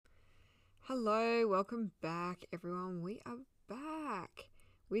Hello, welcome back, everyone. We are back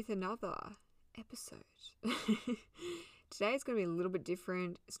with another episode. Today is going to be a little bit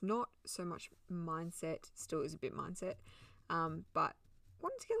different. It's not so much mindset, still is a bit mindset, but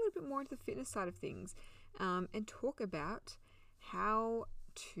wanted to get a little bit more into the fitness side of things and talk about how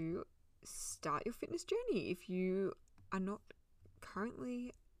to start your fitness journey if you are not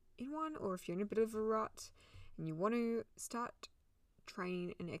currently in one, or if you're in a bit of a rut and you want to start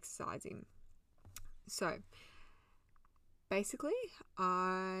training and exercising. So basically,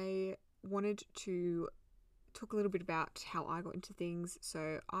 I wanted to talk a little bit about how I got into things.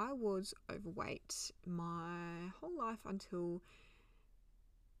 So I was overweight my whole life until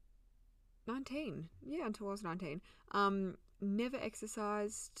 19. Yeah, until I was 19. Never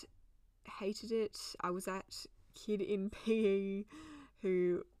exercised, hated it. I was that kid in PE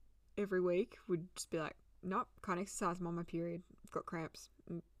who every week would just be like, nope, can't exercise, I'm on my period, I've got cramps.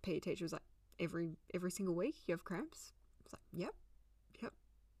 And PE teacher was like, every single week you have cramps? I was like, yep.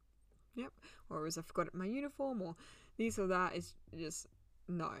 Or it was I forgot my uniform or this or that. Is just,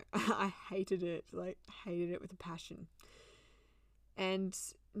 no. I hated it, hated it with a passion. And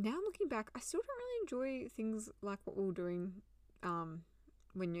now looking back, I still don't really enjoy things like what we were doing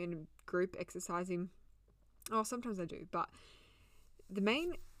when you're in a group exercising. Oh, sometimes I do, but the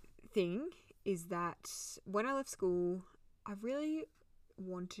main thing is that when I left school, I really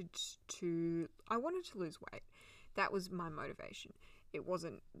wanted to lose weight. That was my motivation. It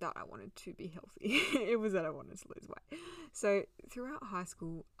wasn't that I wanted to be healthy. It was that I wanted to lose weight. So throughout high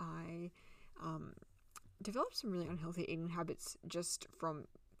school, I developed some really unhealthy eating habits just from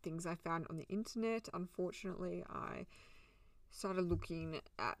things I found on the internet. Unfortunately, I started looking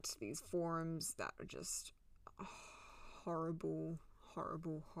at these forums that are just horrible.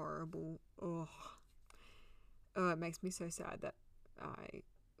 It makes me so sad that I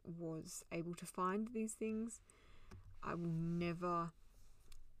was able to find these things. I will never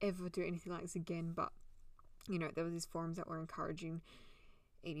ever do anything like this again, but there were these forums that were encouraging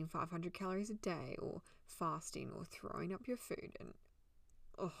eating 500 calories a day or fasting or throwing up your food, and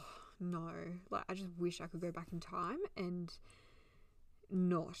no, I just wish I could go back in time and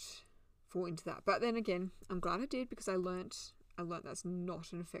not fall into that. But then again, I'm glad I did, because I learnt that's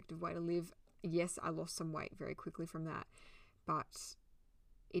not an effective way to live. Yes, I lost some weight very quickly from that, but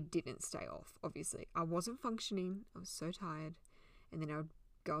it didn't stay off, obviously. I wasn't functioning. I was so tired. And then I would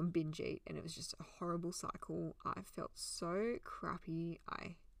go and binge eat, and it was just a horrible cycle. I felt so crappy.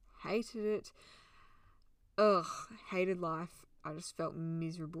 I hated it. Hated life. I just felt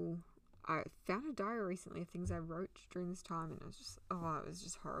miserable. I found a diary recently of things I wrote during this time, and it was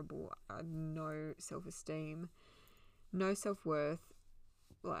just horrible. I had no self-esteem, no self-worth.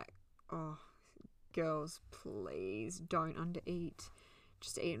 Girls, please don't undereat.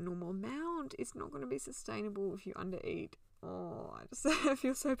 Just eat a normal amount. It's not going to be sustainable if you undereat. I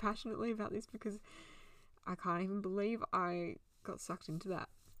feel so passionately about this, because I can't even believe I got sucked into that.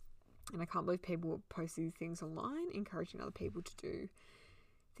 And I can't believe people will post these things online, encouraging other people to do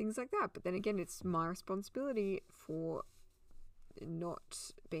things like that. But then again, it's my responsibility for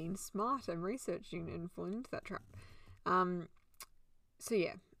not being smart and researching and falling into that trap. So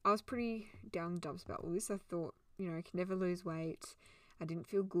yeah, I was pretty down the dumps about all this. I thought, I can never lose weight. I didn't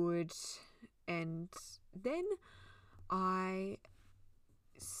feel good. And then I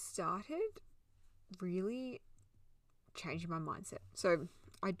started really changing my mindset. So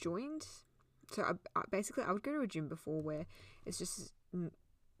I joined, I would go to a gym before where it's just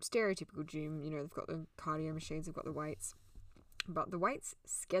stereotypical gym. They've got the cardio machines, they've got the weights. But the weights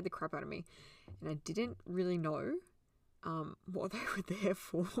scared the crap out of me. And I didn't really know what they were there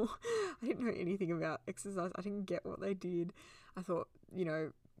for. I didn't know anything about exercise. I didn't get what they did. I thought,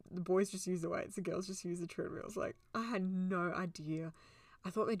 the boys just use the weights, the girls just use the treadmills. I had no idea. I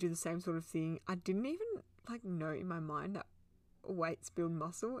thought they do the same sort of thing. I didn't even know in my mind that weights build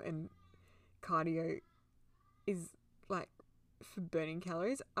muscle and cardio is for burning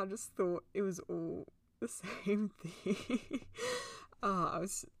calories. I just thought it was all the same thing. I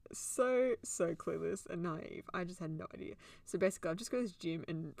was so clueless and naive. I just had no idea. So basically, I just go to this gym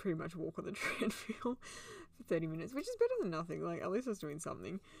and pretty much walk on the treadmill for 30 minutes, which is better than nothing. At least I was doing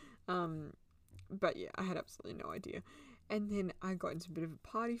something. But yeah, I had absolutely no idea. And then I got into a bit of a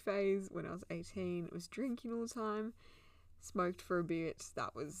party phase when I was 18. I was drinking all the time, smoked for a bit.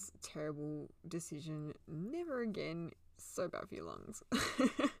 That was a terrible decision. Never again. So bad for your lungs.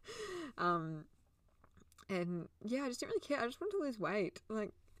 And yeah, I just didn't really care. I just wanted to lose weight.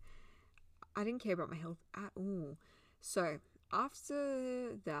 I didn't care about my health at all. So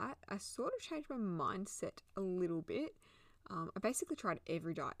after that, I sort of changed my mindset a little bit. I basically tried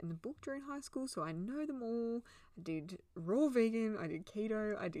every diet in the book during high school, so I know them all. I did raw vegan, I did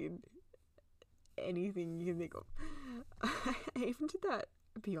keto, I did anything you can think of. I even did that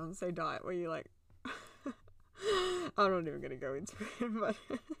Beyonce diet where you're like, I'm not even going to go into it, but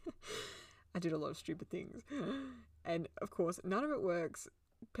I did a lot of stupid things. And of course, none of it works.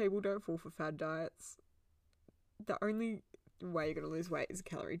 People don't fall for fad diets. The only way you're going to lose weight is a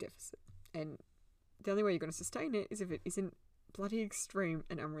calorie deficit. And the only way you're going to sustain it is if it isn't bloody extreme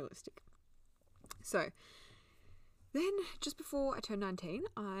and unrealistic. So then, just before I turned 19,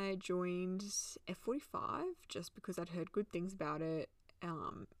 I joined F45 just because I'd heard good things about it.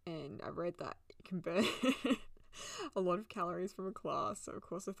 And I read that you can burn a lot of calories from a class. So, of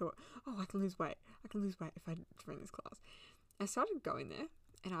course, I thought, oh, I can lose weight. I can lose weight if I join this class. I started going there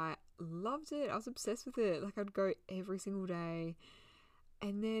and I loved it. I was obsessed with it. Like, I'd go every single day.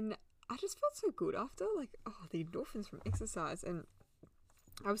 And then I just felt so good after, like, the endorphins from exercise. And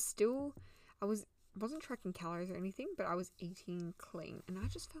wasn't tracking calories or anything, but I was eating clean and I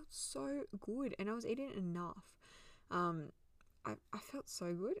just felt so good and I was eating enough. I felt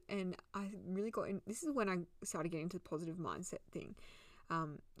so good and I really got in. This is when I started getting into the positive mindset thing.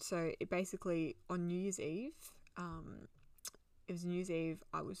 So it basically, on New Year's Eve, it was New Year's Eve,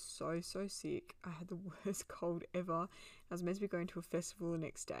 I was so sick. I had the worst cold ever. I was meant to be going to a festival the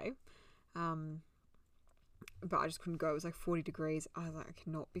next day. But I just couldn't go. It was like 40 degrees. I was like, I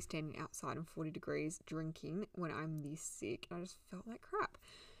cannot be standing outside in 40 degrees drinking when I'm this sick. And I just felt like crap.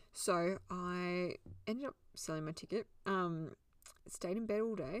 So I ended up selling my ticket, stayed in bed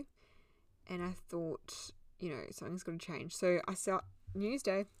all day, and I thought, something's got to change. So I start New Year's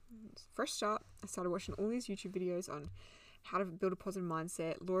Day, fresh start. I started watching all these YouTube videos on how to build a positive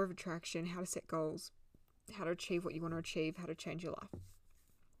mindset, law of attraction, how to set goals, how to achieve what you want to achieve, how to change your life.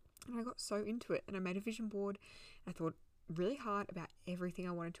 And I got so into it and I made a vision board. I thought really hard about everything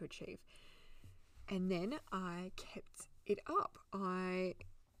I wanted to achieve. And then I kept it up. I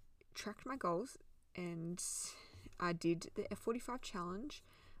tracked my goals and I did the F45 challenge,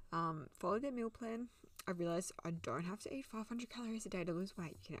 followed their meal plan. I realized I don't have to eat 500 calories a day to lose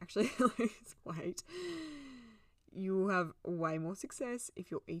weight. You can actually lose weight. You will have way more success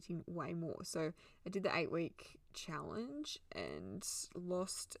if you're eating way more. So I did the 8-week challenge and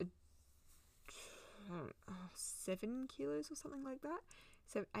lost 7 kilos or something like that.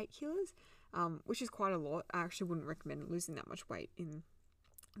 8 kilos, which is quite a lot. I actually wouldn't recommend losing that much weight in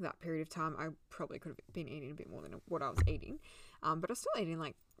that period of time. I probably could have been eating a bit more than what I was eating, but I was still eating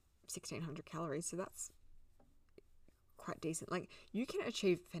like 1,600 calories, so that's quite decent. Like, you can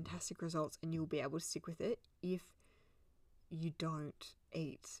achieve fantastic results and you'll be able to stick with it if you don't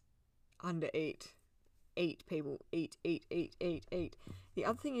undereat. People, eat. The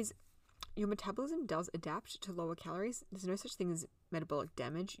other thing is, your metabolism does adapt to lower calories. There's no such thing as metabolic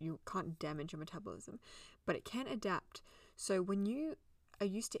damage. You can't damage your metabolism, but it can adapt. So when you are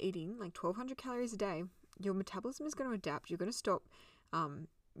used to eating like 1,200 calories a day, your metabolism is going to adapt. You're going to stop,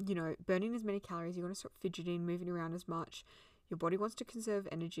 burning as many calories. You're going to stop fidgeting, moving around as much. Your body wants to conserve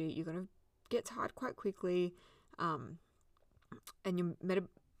energy. You're going to get tired quite quickly, and your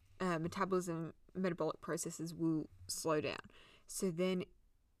metabolism, metabolic processes will slow down. So then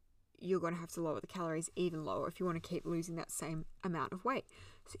you're going to have to lower the calories even lower if you want to keep losing that same amount of weight.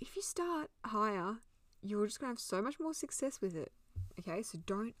 So if you start higher, you're just going to have so much more success with it. Okay, so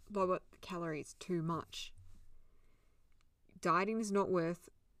don't lower the calories too much. Dieting is not worth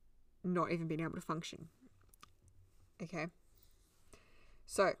not even being able to function. Okay,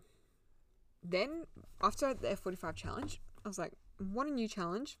 so then after the F45 challenge, I was like, I want a new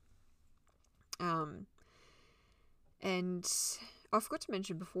challenge. And I forgot to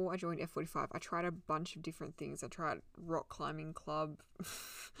mention, before I joined F45, I tried a bunch of different things. I tried rock climbing club,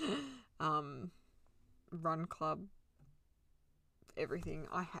 run club, everything.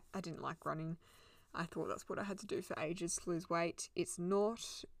 I didn't like running. I thought that's what I had to do for ages to lose weight. It's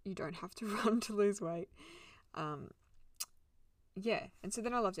not. You don't have to run to lose weight. Yeah, and so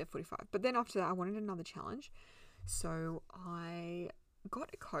then I loved F45. But then after that, I wanted another challenge. So I got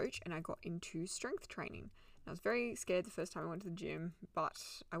a coach and I got into strength training. I was very scared the first time I went to the gym, but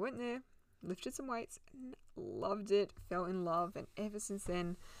I went there, lifted some weights, and loved it, fell in love, and ever since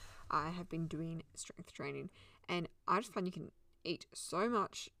then, I have been doing strength training. And I just find you can eat so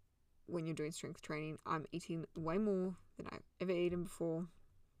much when you're doing strength training. I'm eating way more than I've ever eaten before.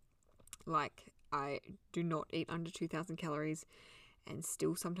 Like, I do not eat under 2,000 calories, and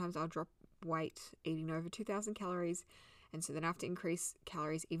still sometimes I'll drop weight eating over 2,000 calories, and so then I have to increase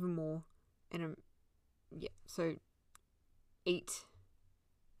calories even more. And so eat,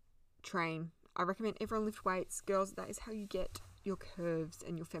 train. I recommend everyone lift weights. Girls, that is how you get your curves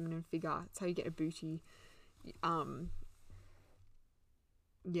and your feminine figure. It's how you get a booty.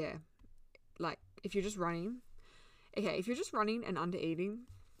 Yeah. Like, if you're just running... Okay, if you're just running and under eating,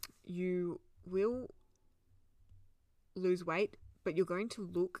 you will lose weight, but you're going to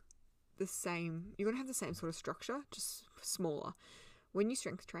look the same. You're going to have the same sort of structure, just smaller. When you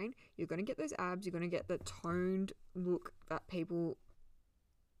strength train, you're going to get those abs. You're going to get the toned look that people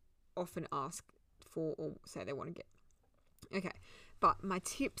often ask for or say they want to get. Okay, but my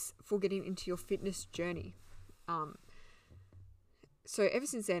tips for getting into your fitness journey. So ever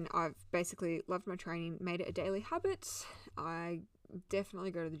since then, I've basically loved my training, made it a daily habit. I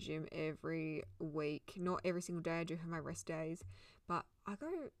definitely go to the gym every week. Not every single day. I do have my rest days, but I go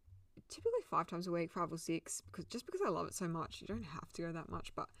typically 5 times a week, 5 or 6, because I love it so much. You don't have to go that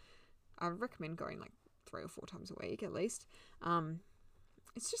much, but I recommend going like 3 or 4 times a week at least.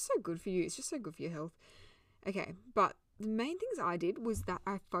 It's just so good for you. It's just so good for your health. Okay, but the main things I did was that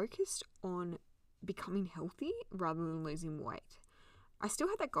I focused on becoming healthy rather than losing weight. I still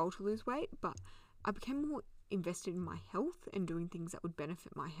had that goal to lose weight, but I became more invested in my health and doing things that would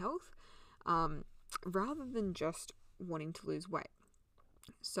benefit my health, rather than just wanting to lose weight.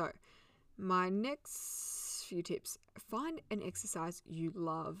 So my next few tips: find an exercise you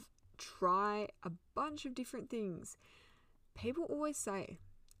love. Try a bunch of different things. People always say,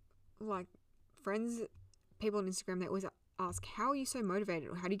 like friends, people on Instagram, they always ask, how are you so motivated?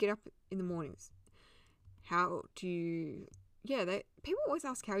 Or how do you get up in the mornings? How do you... people always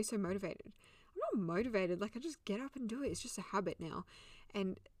ask, how are you so motivated? I'm not motivated. Like, I just get up and do it. It's just a habit now.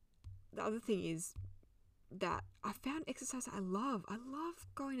 And the other thing is that I found exercise I love. I love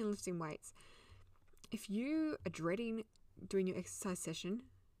going and lifting weights. If you are dreading doing your exercise session,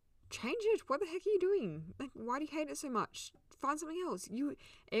 change it. What the heck are you doing? Like, why do you hate it so much? Find something else.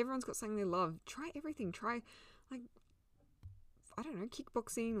 Everyone's got something they love. Try everything. Try, like, I don't know,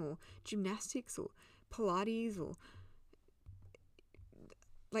 kickboxing or gymnastics or Pilates or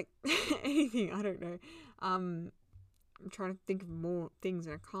like anything. I don't know. I'm trying to think of more things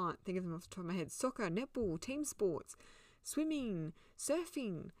and I can't think of them off the top of my head. Soccer, netball, team sports, swimming,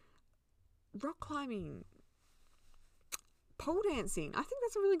 surfing, rock climbing, pole dancing. I think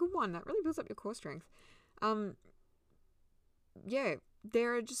that's a really good one. That really builds up your core strength. There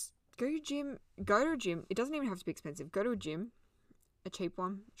are just go to a gym. It doesn't even have to be expensive. Go to a gym, a cheap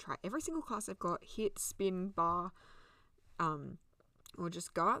one. Try every single class they've got. HIIT, spin, bar, or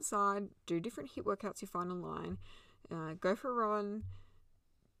just go outside, do different HIIT workouts you find online. Go for a run.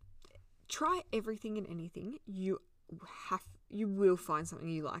 Try everything and anything. You will find something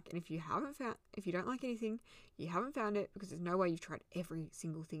you like, and if you don't like anything, you haven't found it, because there's no way you've tried every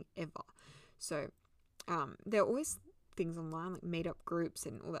single thing ever. So there are always things online like meetup groups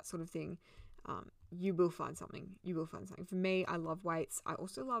and all that sort of thing. You will find something. For me, I love weights. I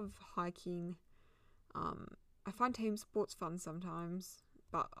also love hiking. I find team sports fun sometimes,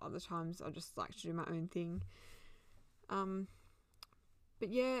 but other times I just like to do my own thing. But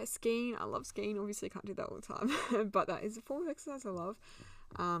yeah, skiing. I love skiing. Obviously, can't do that all the time, but that is a form of exercise I love.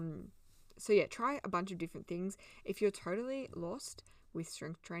 So yeah, try a bunch of different things. If you're totally lost with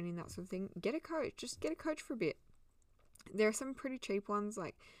strength training, that sort of thing, get a coach. Just get a coach for a bit. There are some pretty cheap ones,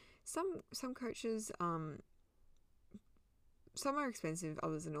 like some coaches. Some are expensive,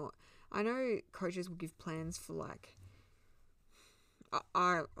 others are not. I know coaches will give plans for like.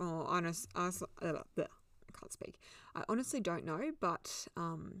 I can't speak. I honestly don't know, but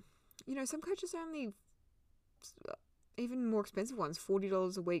some coaches are only even more expensive ones,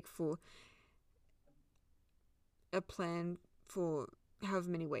 $40 a week for a plan for however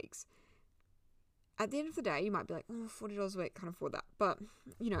many weeks. At the end of the day, you might be like, $40 a week, can't afford that. But,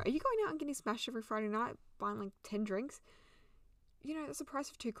 are you going out and getting smashed every Friday night, buying like 10 drinks? That's the price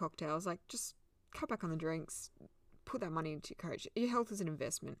of 2 cocktails. Like, just cut back on the drinks, put that money into your coach. Your health is an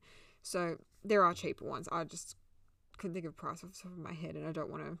investment. So there are cheaper ones. I just couldn't think of a price off the top of my head, and I don't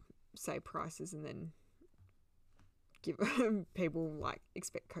want to say prices and then give people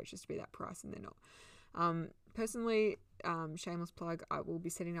expect coaches to be that price and they're not. Personally, shameless plug, I will be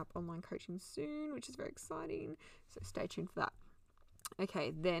setting up online coaching soon, which is very exciting. So stay tuned for that.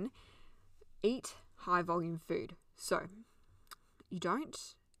 Okay, then eat high volume food. So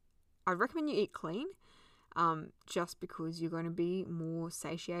I recommend you eat clean. Just because you're going to be more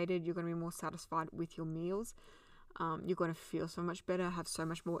satiated, you're going to be more satisfied with your meals. You're going to feel so much better, have so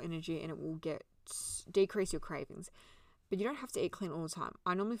much more energy, and it will decrease your cravings. But you don't have to eat clean all the time.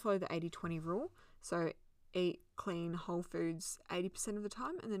 I normally follow the 80-20 rule. So eat clean whole foods 80% of the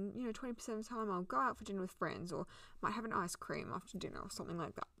time, and then 20% of the time I'll go out for dinner with friends, or might have an ice cream after dinner or something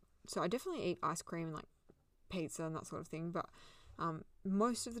like that. So I definitely eat ice cream and like pizza and that sort of thing, but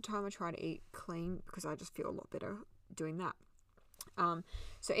most of the time I try to eat clean because I just feel a lot better doing that.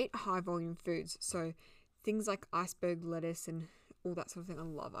 So eat high volume foods. So things like iceberg lettuce and all that sort of thing. I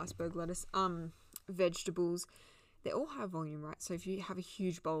love iceberg lettuce. Vegetables, they're all high volume, right? So if you have a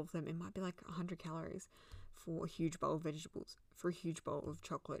huge bowl of them, it might be like 100 calories for a huge bowl of vegetables. For a huge bowl of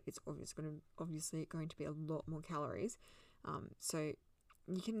chocolate, it's obviously going to be a lot more calories. So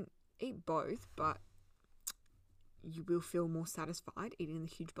you can eat both, but you will feel more satisfied eating the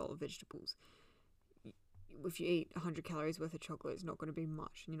huge bowl of vegetables. If you eat 100 calories worth of chocolate, it's not going to be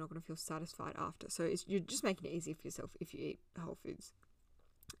much, and you're not going to feel satisfied after. So you're just making it easy for yourself if you eat whole foods,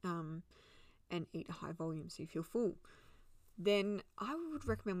 and eat a high volume so you feel full. Then I would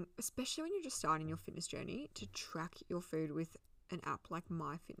recommend, especially when you're just starting your fitness journey, to track your food with an app like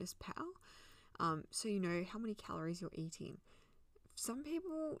MyFitnessPal, so you know how many calories you're eating. Some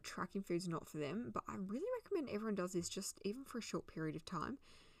people, tracking food's not for them, but I really recommend everyone does this just even for a short period of time.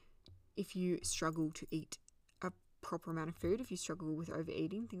 If you struggle to eat a proper amount of food, if you struggle with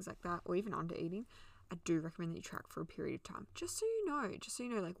overeating, things like that, or even undereating, I do recommend that you track for a period of time, just so you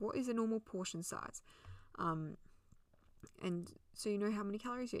know like what is a normal portion size, and so you know how many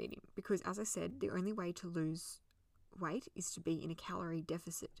calories you're eating. Because as I said, the only way to lose weight is to be in a calorie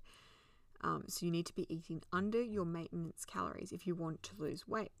deficit. So you need to be eating under your maintenance calories if you want to lose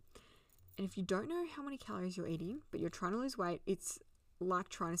weight. And if you don't know how many calories you're eating, but you're trying to lose weight, it's like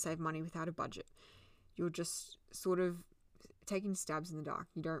trying to save money without a budget. You're just sort of taking stabs in the dark.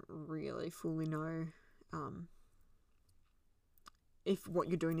 You don't really fully know if what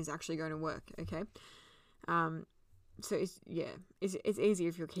you're doing is actually going to work, okay? So it's easier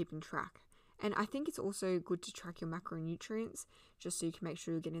if you're keeping track. And I think it's also good to track your macronutrients just so you can make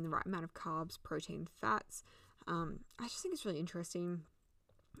sure you're getting the right amount of carbs, protein, fats. I just think it's really interesting.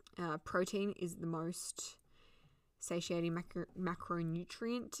 Protein is the most satiating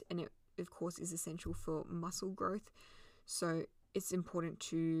macronutrient, and it, of course, is essential for muscle growth. So it's important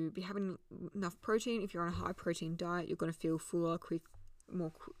to be having enough protein. If you're on a high protein diet, you're going to feel fuller,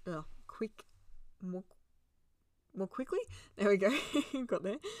 more quickly. There we go. Got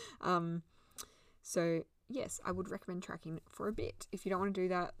there. So yes, I would recommend tracking for a bit. If you don't want to do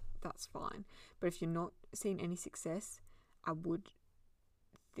that, that's fine. But if you're not seeing any success,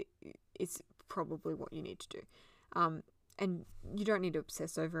 it's probably what you need to do. And you don't need to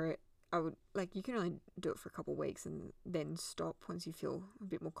obsess over it. You can only do it for a couple of weeks and then stop once you feel a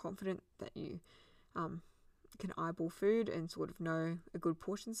bit more confident that you can eyeball food and sort of know a good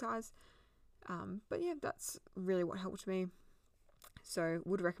portion size. But yeah, that's really what helped me. So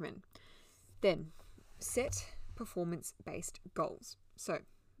would recommend. Then set performance-based goals. So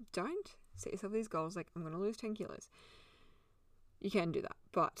don't set yourself these goals like I'm going to lose 10 kilos. You can do that,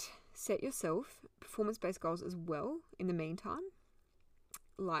 but set yourself performance-based goals as well in the meantime.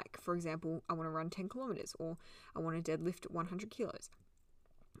 Like, for example, I want to run 10 kilometers or I want to deadlift 100 kilos.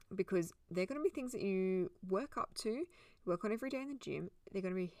 Because they're going to be things that you work up to, work on every day in the gym. They're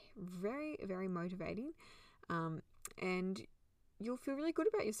going to be very, very motivating. And you'll feel really good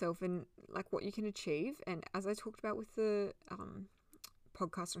about yourself and like what you can achieve. And as I talked about with the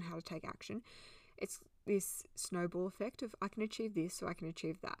podcast on how to take action, it's this snowball effect of I can achieve this, so I can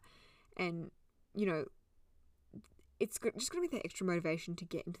achieve that. And, you know, it's just going to be that extra motivation to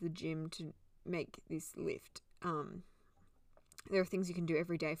get into the gym to make this lift. There are things you can do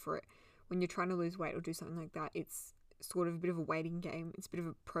every day for it. When you're trying to lose weight or do something like that, it's sort of a bit of a waiting game. It's a bit of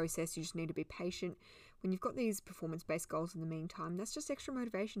a process. You just need to be patient. When you've got these performance-based goals in the meantime, that's just extra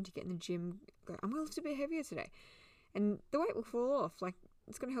motivation to get in the gym. Go, I'm going to lift a bit heavier today. And the weight will fall off. Like,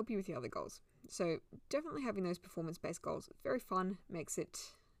 it's going to help you with your other goals. So definitely having those performance-based goals, very fun, makes it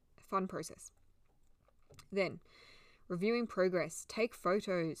a fun process. Then, reviewing progress. Take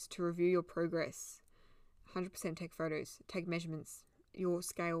photos to review your progress. 100% take photos. Take measurements. Your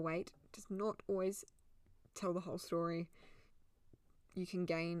scale weight does not always tell the whole story. You can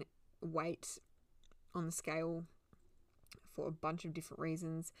gain weight on the scale for a bunch of different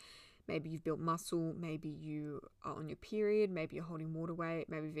reasons. Maybe you've built muscle, maybe you are on your period, maybe you're holding water weight,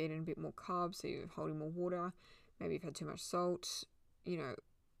 maybe you've eaten a bit more carbs, so you're holding more water, maybe you've had too much salt. You know,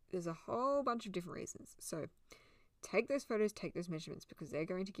 there's a whole bunch of different reasons. So take those photos, take those measurements, because they're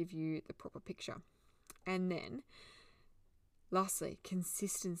going to give you the proper picture. And then, lastly,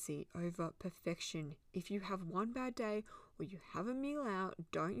 consistency over perfection. If you have one bad day or you have a meal out,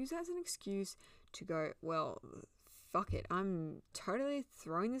 don't use that as an excuse to go, well, fuck it, I'm totally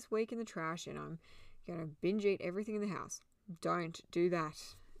throwing this week in the trash and I'm going to binge eat everything in the house. Don't do that.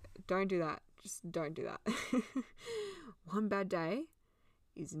 Don't do that. Just don't do that. One bad day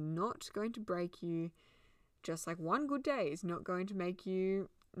is not going to break you, just like one good day is not going to make you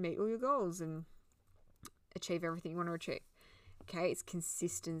meet all your goals and achieve everything you want to achieve. Okay, it's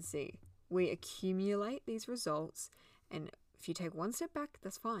consistency. We accumulate these results, and if you take one step back,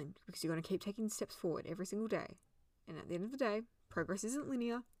 that's fine, because you're going to keep taking steps forward every single day. And at the end of the day, progress isn't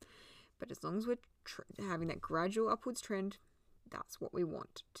linear, but as long as we're having that gradual upwards trend, that's what we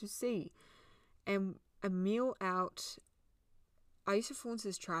want to see. And a meal out, I used to fall into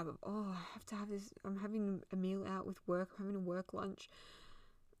this trap of, I have to have this, I'm having a meal out with work, I'm having a work lunch,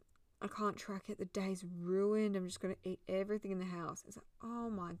 I can't track it, the day's ruined, I'm just going to eat everything in the house. It's like,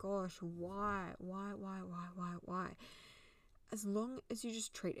 oh my gosh, why? As long as you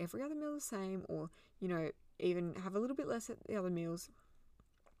just treat every other meal the same, or, even have a little bit less at the other meals,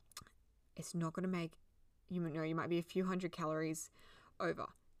 it's not going to make, you might be a few hundred calories over.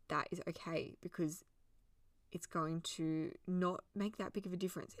 That is okay, because it's going to not make that big of a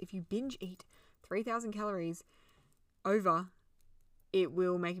difference. If you binge eat 3,000 calories over, it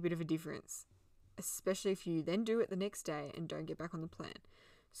will make a bit of a difference, especially if you then do it the next day and don't get back on the plan.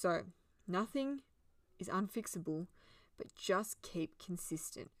 So nothing is unfixable, but just keep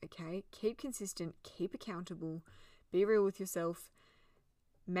consistent, okay? Keep consistent, keep accountable, be real with yourself,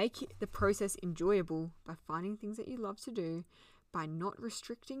 make the process enjoyable by finding things that you love to do, by not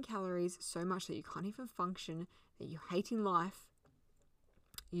restricting calories so much that you can't even function, that you're hating life.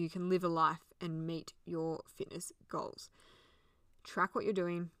 You can live a life and meet your fitness goals. Track what you're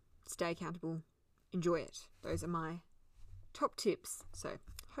doing, stay accountable, enjoy it. Those are my top tips. So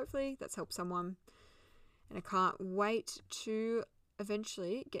hopefully that's helped someone. And I can't wait to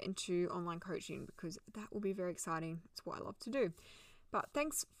eventually get into online coaching, because that will be very exciting. It's what I love to do. But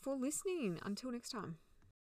thanks for listening. Until next time.